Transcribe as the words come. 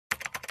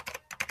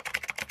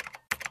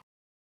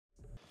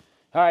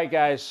All right,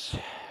 guys.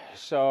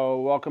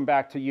 So, welcome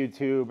back to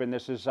YouTube. And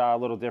this is a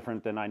little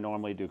different than I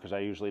normally do because I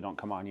usually don't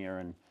come on here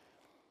and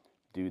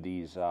do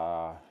these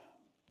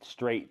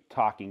straight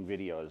talking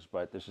videos.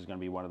 But this is going to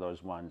be one of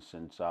those ones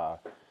since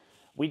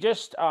we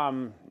just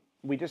um,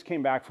 we just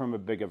came back from a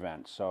big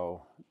event.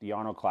 So, the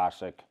Arnold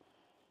Classic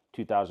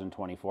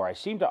 2024. I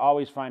seem to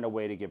always find a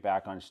way to get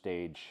back on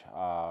stage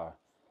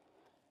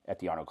at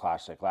the Arnold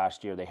Classic.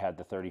 Last year they had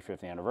the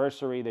 35th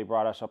anniversary. They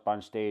brought us up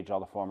on stage,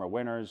 all the former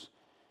winners.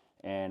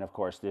 And of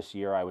course, this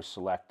year I was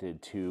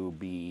selected to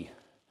be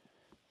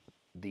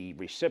the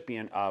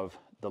recipient of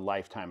the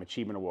Lifetime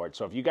Achievement Award.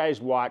 So if you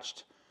guys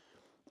watched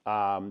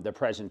the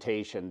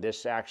presentation,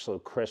 this actual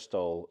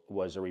crystal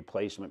was a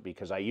replacement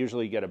because I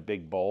usually get a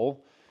big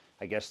bowl.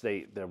 I guess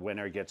the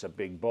winner gets a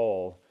big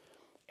bowl,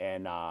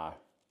 and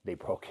they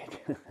broke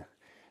it.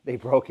 They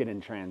broke it in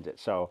transit.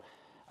 So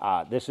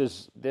this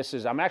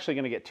is I'm actually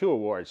going to get two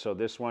awards. So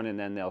this one, and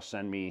then they'll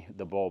send me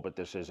the bowl. But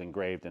this is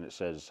engraved, and it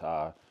says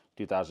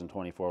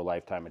 2024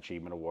 Lifetime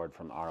Achievement Award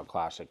from the Arnold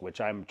Classic,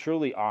 which I'm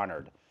truly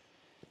honored.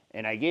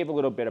 And I gave a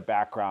little bit of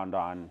background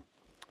on,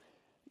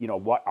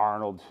 what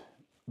Arnold,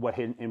 what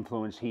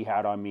influence he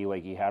had on me,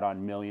 like he had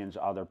on millions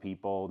of other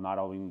people, not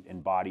only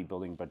in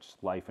bodybuilding, but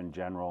just life in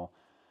general.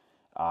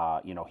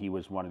 He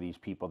was one of these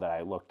people that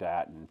I looked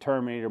at in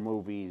Terminator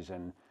movies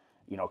and,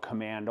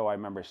 Commando. I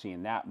remember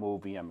seeing that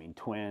movie. I mean,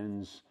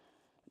 Twins,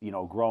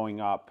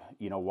 growing up,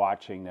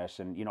 watching this.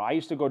 And, I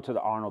used to go to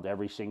the Arnold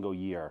every single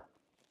year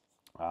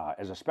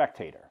as a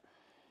spectator.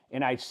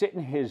 And I'd sit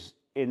in his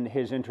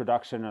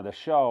introduction of the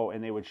show,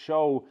 and they would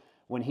show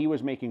when he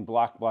was making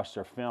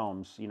blockbuster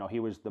films. He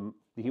was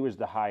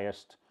the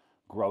highest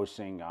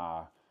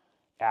grossing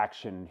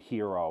action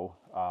hero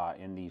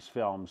in these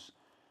films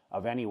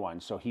of anyone.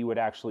 So he would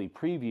actually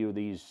preview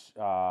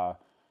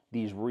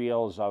these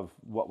reels of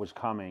what was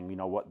coming,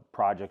 what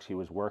projects he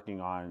was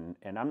working on.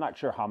 And I'm not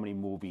sure how many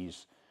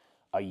movies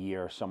a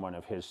year someone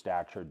of his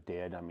stature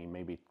did. I mean,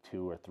 maybe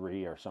 2 or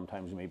 3, or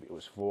sometimes maybe it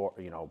was 4,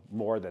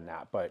 more than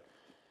that. But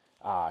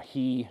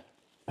he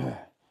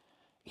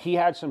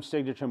had some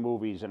signature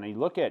movies, and you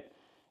look at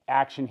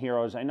action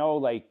heroes. I know,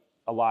 like,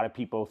 a lot of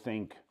people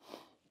think,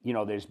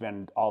 there's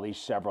been all these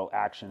several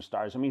action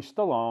stars. I mean,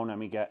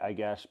 Stallone, I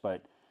guess,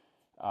 but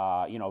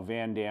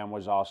Van Damme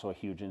was also a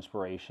huge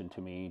inspiration to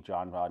me.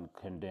 John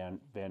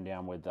Van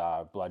Damme with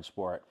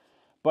Bloodsport.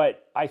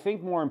 But I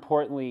think more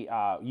importantly,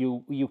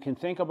 you can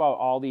think about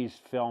all these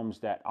films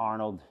that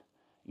Arnold,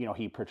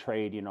 he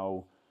portrayed,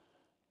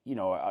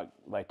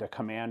 like the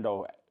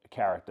Commando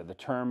character, the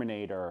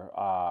Terminator,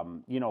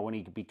 when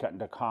he be cut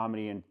into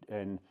comedy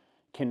and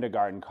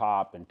Kindergarten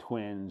Cop and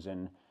Twins.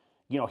 And,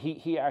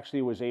 he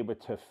actually was able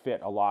to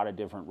fit a lot of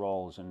different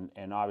roles.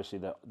 And obviously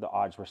the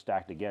odds were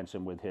stacked against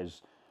him with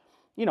his,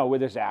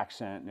 with his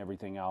accent and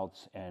everything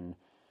else. And,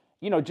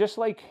 just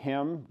like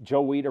him,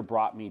 Joe Weider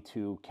brought me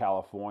to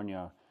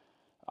California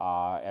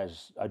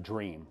as a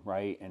dream,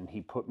 right? And he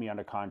put me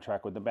under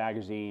contract with the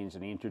magazines,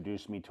 and he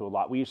introduced me to a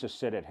lot. We used to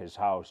sit at his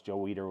house. Joe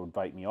Weider would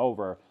invite me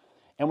over,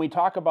 and we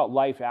talk about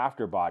life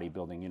after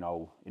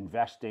bodybuilding,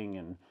 investing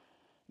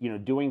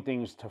and, doing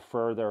things to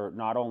further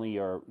not only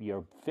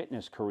your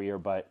fitness career,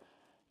 but,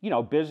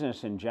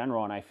 business in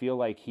general. And I feel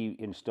like he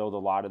instilled a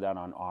lot of that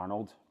on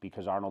Arnold,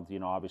 because Arnold,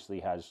 obviously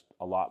has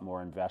a lot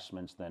more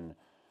investments than,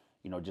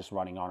 just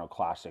running Arnold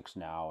Classics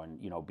now, and,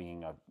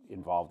 being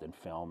involved in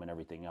film and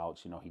everything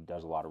else. He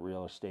does a lot of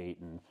real estate,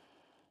 and,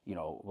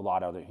 a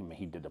lot of other,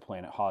 he did the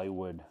Planet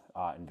Hollywood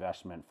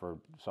investment for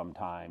some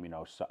time,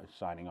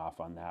 signing off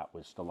on that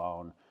with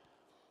Stallone,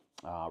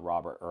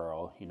 Robert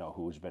Earl,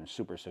 who's been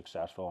super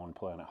successful in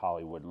Planet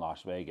Hollywood in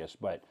Las Vegas.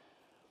 But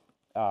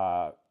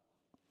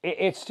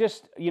it's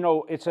just,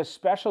 it's a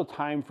special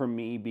time for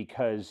me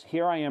because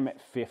here I am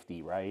at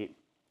 50, right?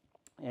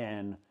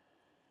 And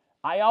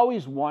I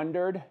always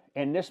wondered,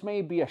 and this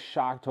may be a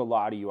shock to a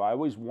lot of you, I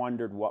always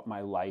wondered what my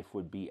life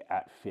would be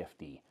at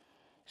 50,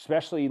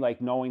 especially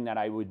like knowing that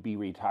I would be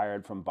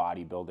retired from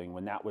bodybuilding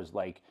when that was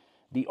like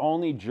the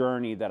only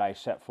journey that I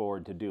set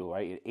forward to do,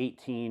 right? At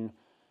 18,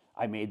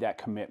 I made that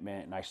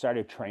commitment, and I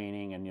started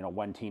training and,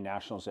 won team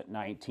nationals at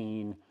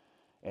 19,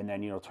 and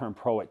then, turned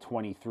pro at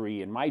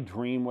 23. And my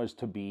dream was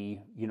to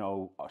be,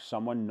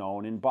 someone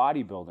known in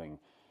bodybuilding.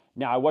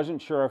 Now, I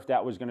wasn't sure if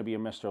that was going to be a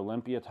Mr.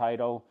 Olympia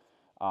title.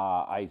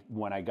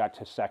 When I got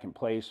to second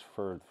place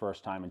for the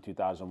first time in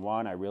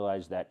 2001, I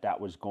realized that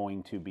that was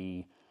going to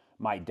be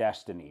my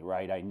destiny,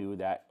 right? I knew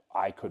that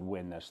I could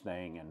win this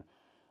thing, and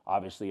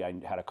obviously I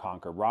had to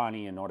conquer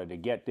Ronnie in order to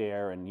get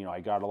there. And, I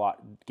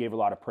gave a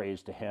lot of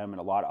praise to him and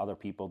a lot of other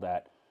people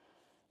that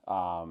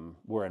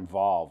were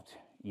involved,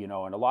 and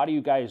a lot of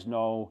you guys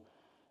know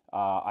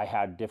I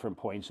had different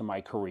points in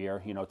my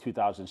career,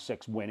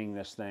 2006 winning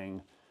this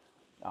thing.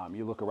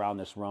 You look around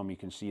this room, you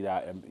can see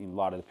that in a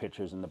lot of the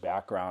pictures in the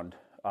background.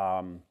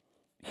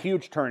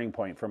 Huge turning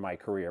point for my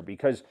career,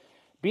 because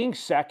being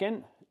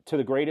second to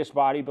the greatest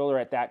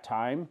bodybuilder at that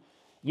time,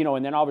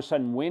 and then all of a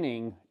sudden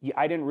winning,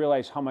 I didn't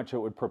realize how much it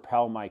would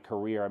propel my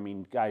career. I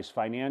mean, guys,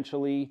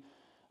 financially,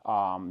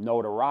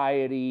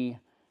 notoriety,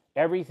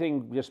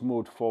 everything just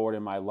moved forward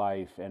in my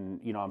life. And,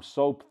 I'm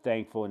so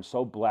thankful and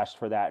so blessed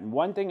for that. And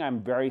one thing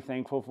I'm very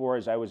thankful for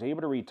is I was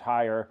able to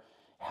retire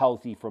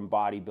healthy from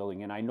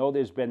bodybuilding. And I know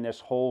there's been this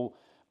whole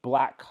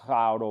black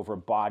cloud over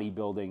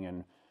bodybuilding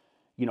and,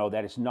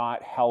 that it's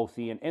not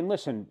healthy. And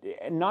listen,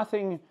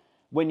 nothing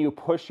when you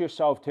push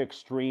yourself to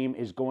extreme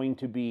is going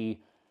to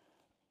be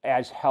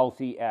as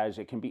healthy as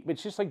it can be.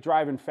 It's just like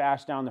driving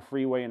fast down the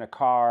freeway in a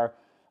car.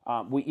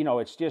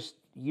 It's just,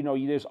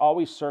 there's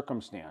always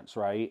circumstance,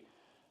 right?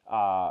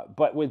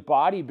 But with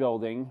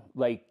bodybuilding,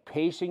 like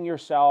pacing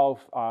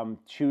yourself,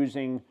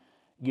 choosing,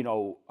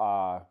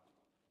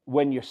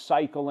 when you're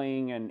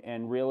cycling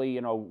and really,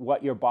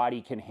 what your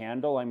body can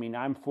handle. I mean,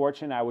 I'm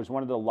fortunate. I was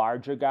one of the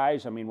larger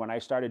guys. I mean, when I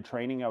started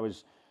training, I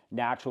was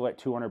natural at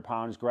 200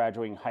 pounds,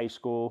 graduating high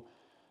school.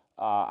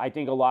 I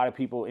think a lot of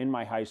people in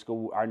my high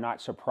school are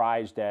not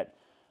surprised at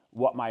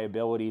what my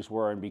abilities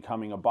were in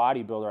becoming a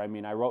bodybuilder. I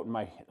mean, I wrote in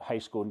my high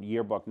school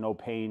yearbook, no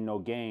pain, no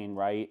gain,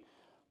 right?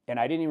 And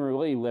I didn't even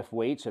really lift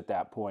weights at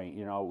that point.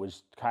 It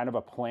was kind of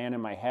a plan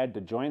in my head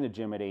to join the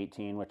gym at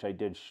 18, which I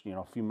did,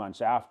 a few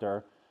months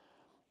after.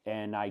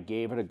 And I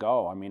gave it a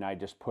go. I mean, I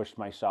just pushed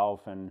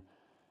myself and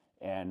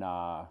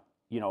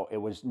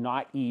it was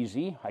not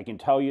easy. I can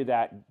tell you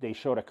that they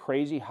showed a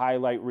crazy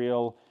highlight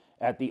reel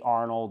at the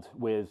Arnold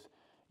with,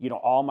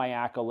 all my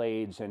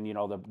accolades and,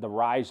 the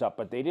rise up,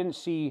 but they didn't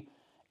see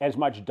as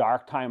much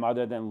dark time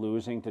other than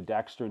losing to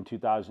Dexter in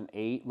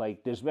 2008.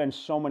 Like, there's been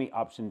so many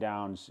ups and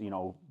downs,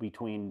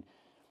 between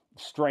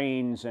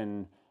strains,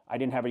 and I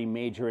didn't have any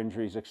major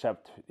injuries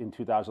except in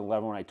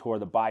 2011 when I tore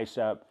the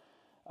bicep.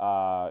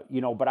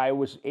 But I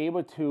was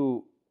able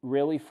to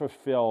really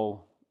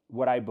fulfill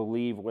what I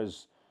believe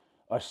was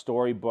a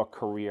storybook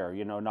career,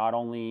 not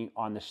only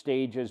on the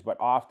stages, but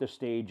off the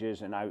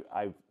stages. And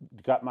I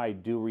got my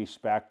due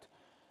respect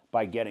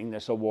by getting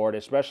this award,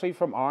 especially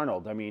from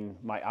Arnold. I mean,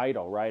 my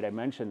idol, right? I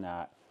mentioned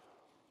that.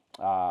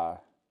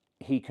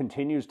 He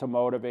continues to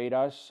motivate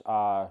us.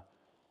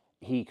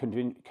 He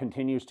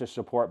continues to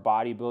support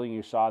bodybuilding.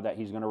 You saw that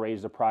he's going to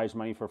raise the prize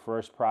money for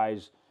first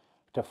prize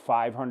to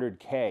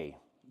 $500K,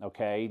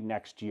 okay,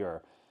 next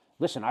year.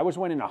 Listen, I was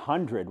winning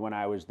 100 when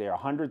I was there,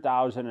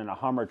 100,000 and a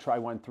Hummer. I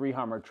won 3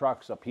 Hummer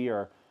trucks up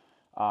here,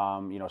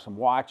 some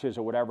watches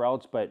or whatever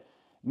else. But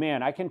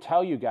man, I can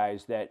tell you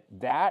guys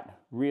that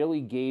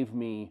really gave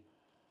me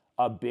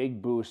a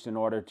big boost in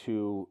order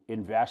to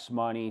invest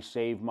money,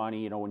 save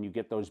money. When you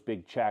get those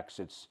big checks,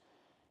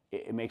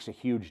 it makes a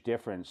huge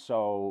difference.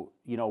 So,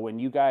 when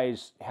you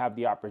guys have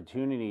the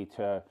opportunity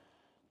to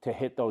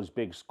hit those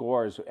big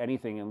scores,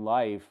 anything in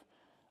life,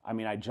 I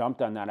mean, I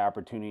jumped on that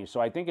opportunity. So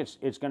I think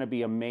it's going to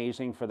be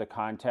amazing for the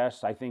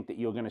contest. I think that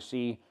you're going to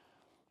see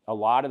a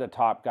lot of the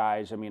top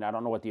guys. I mean, I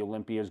don't know what the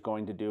Olympia is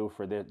going to do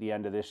for the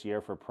end of this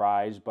year for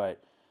prize,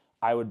 but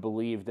I would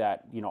believe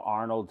that,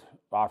 Arnold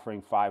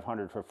offering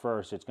 500 for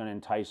first, it's going to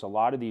entice a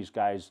lot of these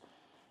guys,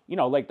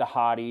 like the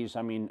hotties.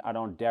 I mean,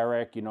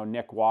 Derek,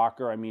 Nick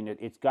Walker. I mean,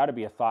 it's got to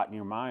be a thought in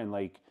your mind,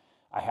 like,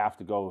 I have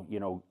to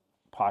go,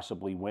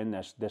 possibly win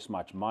this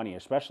much money.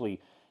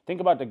 Especially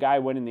think about the guy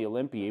winning the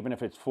Olympia, even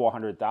if it's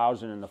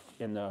 400,000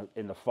 in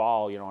the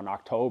fall, in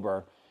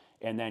October,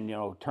 and then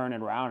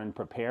turning around and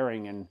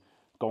preparing and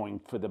going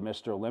for the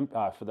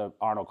for the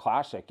Arnold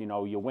Classic.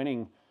 You're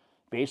winning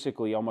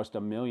basically almost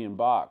 $1 million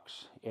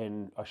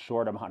in a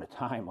short amount of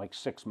time, like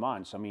 6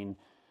 months. I mean,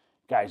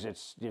 guys,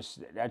 it's just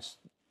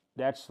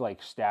that's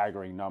like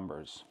staggering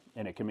numbers,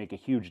 and it can make a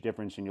huge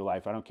difference in your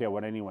life. I don't care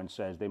what anyone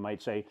says. They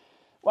might say,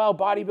 well,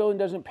 bodybuilding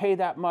doesn't pay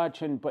that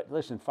much, but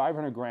listen,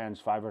 500 grand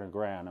is 500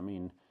 grand. I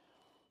mean,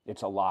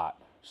 it's a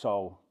lot.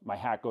 So my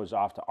hat goes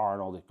off to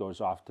Arnold. It goes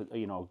off to,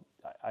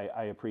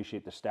 I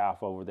appreciate the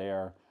staff over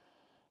there.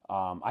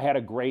 I had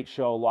a great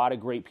show. A lot of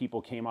great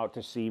people came out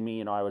to see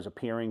me. I was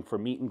appearing for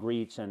meet and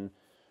greets, and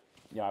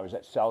I was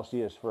at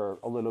Celsius for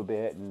a little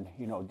bit, and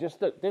just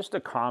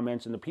the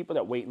comments and the people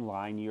that wait in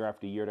line year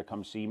after year to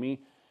come see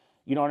me.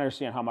 You don't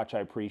understand how much I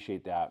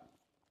appreciate that,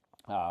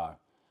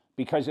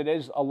 because it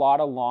is a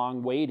lot of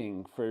long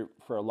waiting for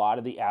a lot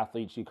of the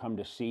athletes you come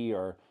to see,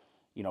 or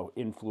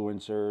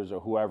influencers or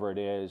whoever it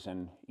is,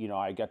 and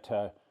I get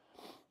to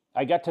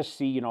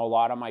see, a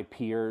lot of my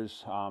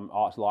peers,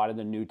 a lot of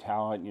the new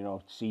talent,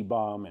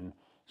 C-Bum and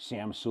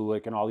Sam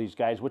Sulik and all these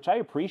guys, which I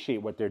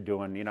appreciate what they're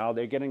doing.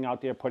 They're getting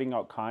out there, putting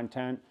out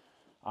content.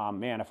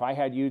 Man, if I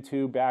had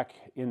YouTube back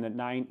in the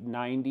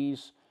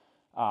 90s,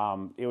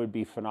 it would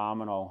be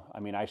phenomenal. I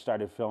mean, I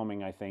started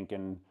filming, I think,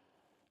 in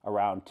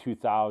around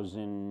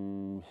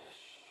 2000,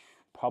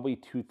 probably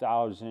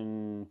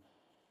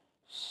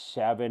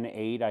 2007,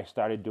 8. I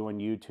started doing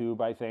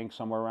YouTube, I think,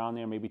 somewhere around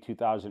there, maybe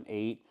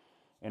 2008.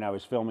 And I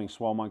was filming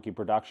Swole Monkey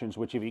Productions,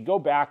 which if you go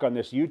back on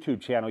this YouTube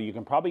channel, you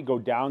can probably go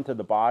down to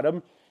the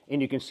bottom and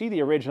you can see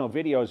the original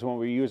videos when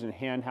we were using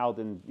handheld,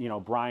 and,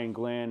 Brian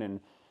Glynn and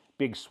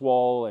Big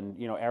Swole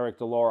and, Eric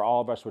Delore,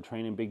 all of us were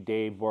training Big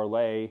Dave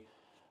Borlay,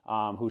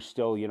 who's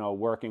still,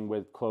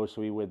 working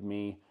closely with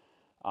me.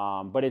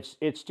 But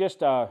it's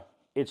just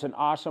it's an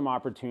awesome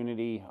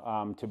opportunity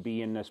to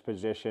be in this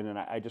position. And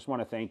I just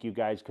want to thank you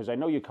guys, because I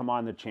know you come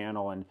on the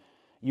channel and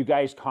you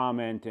guys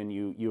comment and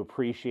you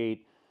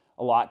appreciate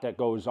a lot that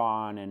goes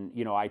on. And,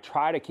 you know, I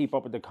try to keep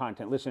up with the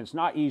content. Listen, it's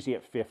not easy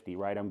at 50,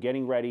 right? I'm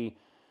getting ready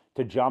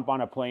to jump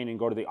on a plane and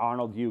go to the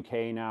Arnold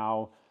UK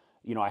now.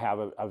 You know, I have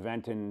an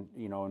event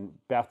in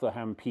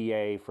Bethlehem,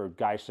 PA for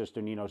Guy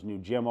Cisternino's new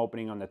gym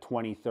opening on the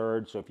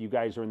 23rd. So if you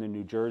guys are in the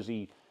New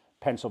Jersey,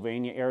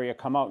 Pennsylvania area,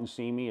 come out and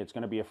see me. It's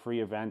going to be a free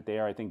event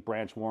there. I think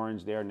Branch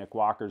Warren's there, Nick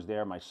Walker's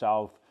there,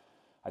 myself.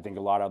 I think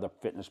a lot of other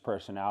fitness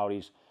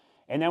personalities.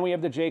 And then we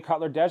have the Jay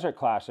Cutler Desert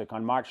Classic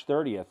on March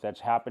 30th.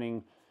 That's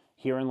happening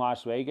here in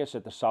Las Vegas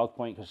at the South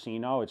Point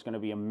Casino. It's going to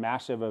be a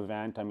massive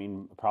event. I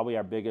mean, probably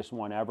our biggest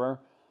one ever.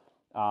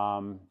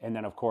 And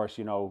then, of course,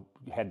 you know,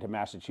 head to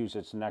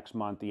Massachusetts next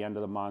month, the end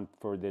of the month,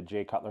 for the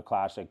Jay Cutler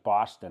Classic,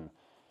 Boston.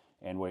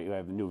 And we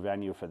have a new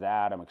venue for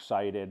that. I'm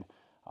excited.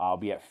 I'll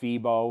be at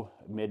FIBO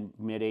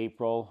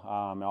mid-April.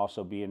 I'll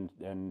also be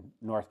in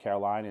North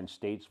Carolina in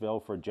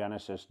Statesville for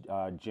Genesis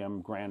Gym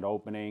grand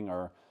opening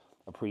or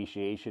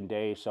appreciation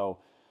day. So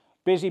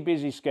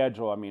busy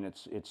schedule. I mean,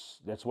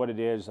 that's what it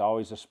is.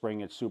 Always the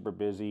spring, it's super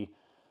busy.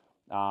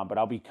 But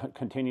I'll be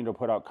continuing to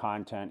put out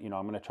content. You know,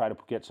 I'm going to try to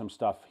get some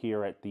stuff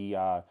here at the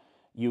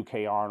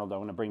UK Arnold. I'm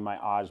going to bring my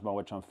Osmo,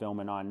 which I'm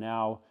filming on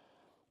now.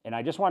 And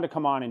I just wanted to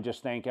come on and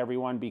just thank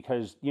everyone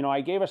because, you know, I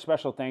gave a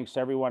special thanks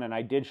to everyone, and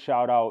I did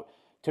shout out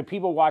to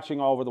people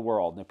watching all over the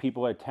world. The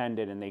people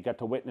attended, and they got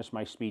to witness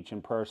my speech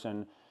in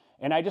person.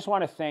 And I just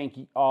want to thank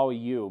all of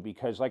you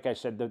because, like I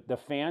said, the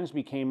fans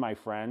became my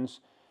friends.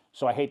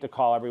 So I hate to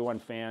call everyone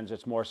fans.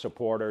 It's more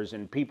supporters.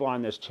 And people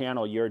on this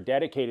channel, you're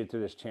dedicated to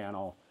this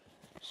channel.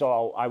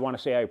 So I want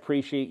to say I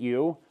appreciate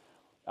you.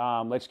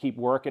 Let's keep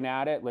working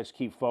at it. Let's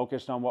keep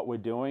focused on what we're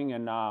doing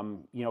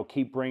and, you know,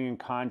 keep bringing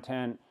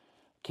content,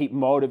 keep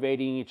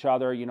motivating each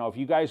other. You know, if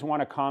you guys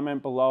want to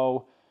comment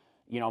below,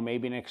 you know,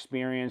 maybe an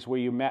experience where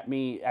you met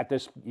me at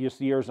this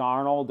year's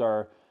Arnold,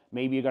 or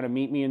maybe you're going to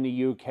meet me in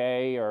the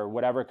UK or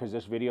whatever, because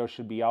this video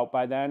should be out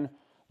by then.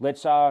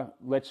 Let's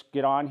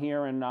get on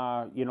here and,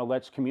 you know,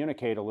 let's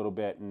communicate a little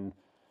bit and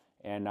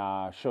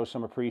show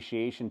some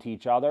appreciation to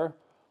each other.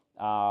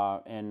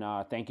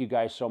 Thank you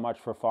guys so much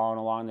for following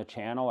along the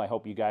channel. I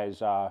hope you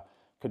guys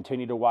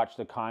continue to watch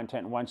the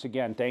content. And once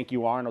again, thank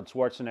you, Arnold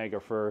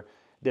Schwarzenegger, for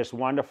this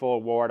wonderful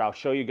award. I'll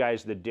show you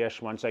guys the dish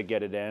once I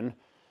get it in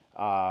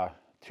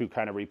to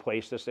kind of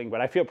replace this thing. But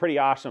I feel pretty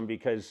awesome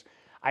because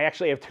I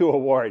actually have 2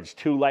 awards,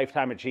 2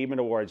 Lifetime Achievement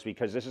Awards,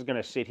 because this is going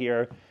to sit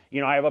here. You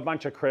know, I have a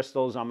bunch of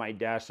crystals on my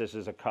desk. This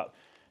is a cup,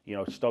 you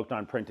know, Stoked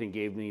on Printing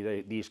gave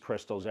me these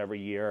crystals every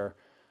year.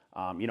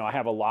 You know, I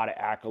have a lot of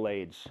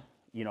accolades,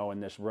 you know,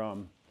 in this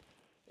room,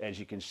 as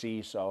you can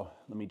see. So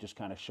let me just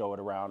kind of show it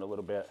around a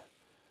little bit.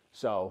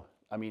 So,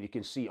 I mean, you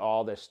can see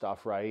all this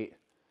stuff, right?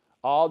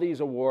 All these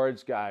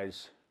awards,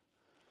 guys,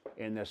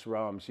 in this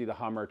room. See the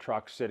Hummer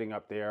truck sitting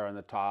up there on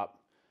the top.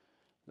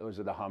 Those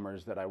are the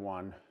Hummers that I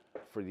won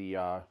for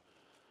the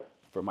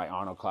for my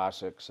Arnold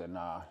Classics. And,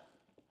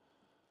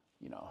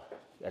 you know,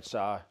 that's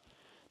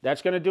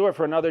going to do it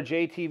for another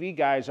JTV,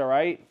 guys, all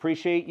right?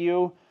 Appreciate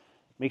you.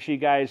 Make sure you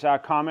guys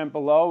comment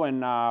below,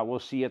 and we'll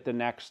see you at the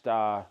next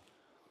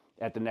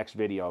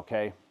video,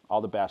 okay?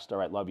 All the best. All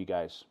right, love you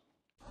guys.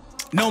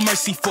 No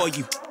mercy for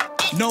you.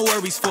 No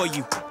worries for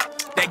you.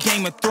 That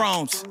Game of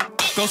Thrones.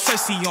 Go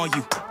Cersei on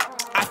you.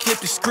 I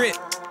flipped the script.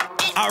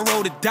 I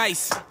roll the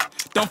dice.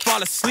 Don't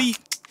fall asleep,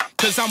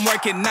 'cause I'm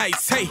working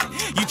nights. Hey,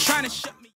 you trying to shut